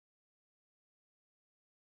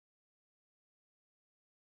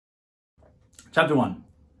Chapter 1,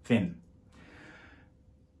 Fin.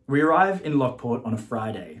 We arrive in Lockport on a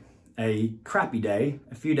Friday, a crappy day,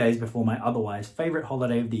 a few days before my otherwise favourite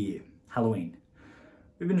holiday of the year, Halloween.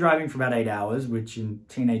 We've been driving for about 8 hours, which in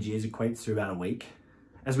teenage years equates to about a week.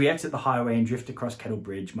 As we exit the highway and drift across Kettle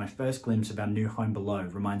Bridge, my first glimpse of our new home below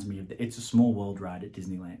reminds me of the It's a Small World ride at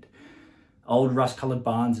Disneyland. Old rust-coloured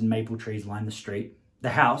barns and maple trees line the street.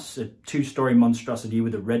 The house, a 2-storey monstrosity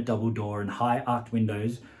with a red double door and high arched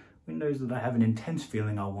windows that I have an intense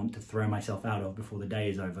feeling I'll want to throw myself out of before the day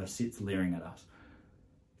is over, sits leering at us.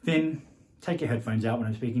 "Fin, take your headphones out when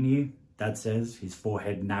I'm speaking to you," Dad says, his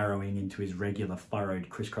forehead narrowing into his regular furrowed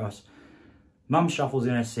crisscross. Mum shuffles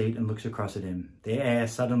in her seat and looks across at him, the air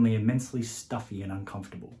suddenly immensely stuffy and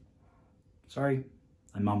uncomfortable. "Sorry,"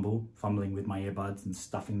 I mumble, fumbling with my earbuds and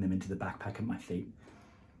stuffing them into the backpack at my feet.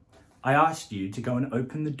 "I asked you to go and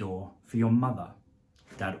open the door for your mother,"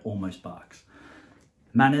 Dad almost barks.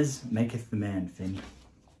 "Manners maketh the man, Fin."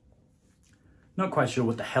 Not quite sure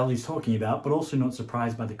what the hell he's talking about, but also not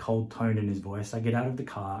surprised by the cold tone in his voice, I get out of the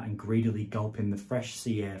car and greedily gulp in the fresh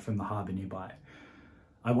sea air from the harbour nearby.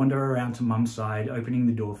 I wander around to Mum's side, opening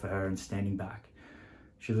the door for her and standing back.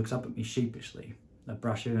 She looks up at me sheepishly, a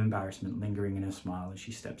brush of embarrassment lingering in her smile as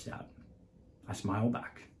she steps out. I smile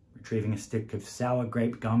back, retrieving a stick of sour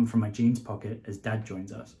grape gum from my jeans pocket as Dad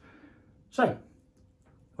joins us. "So,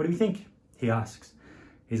 what do you think?" he asks,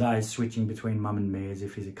 his eyes switching between Mum and me as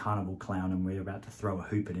if he's a carnival clown and we're about to throw a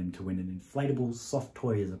hoop at him to win an inflatable soft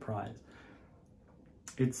toy as a prize.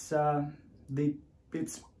 It's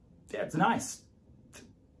nice. It's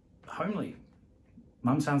homely.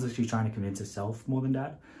 Mum sounds like she's trying to convince herself more than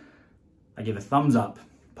Dad. I give a thumbs up,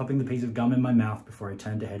 popping the piece of gum in my mouth before I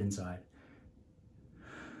turn to head inside.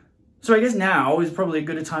 So I guess now is probably as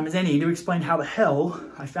good a time as any to explain how the hell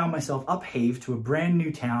I found myself upheaved to a brand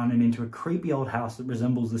new town and into a creepy old house that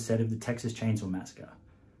resembles the set of the Texas Chainsaw Massacre.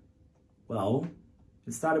 Well,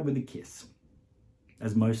 it started with a kiss,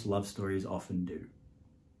 as most love stories often do.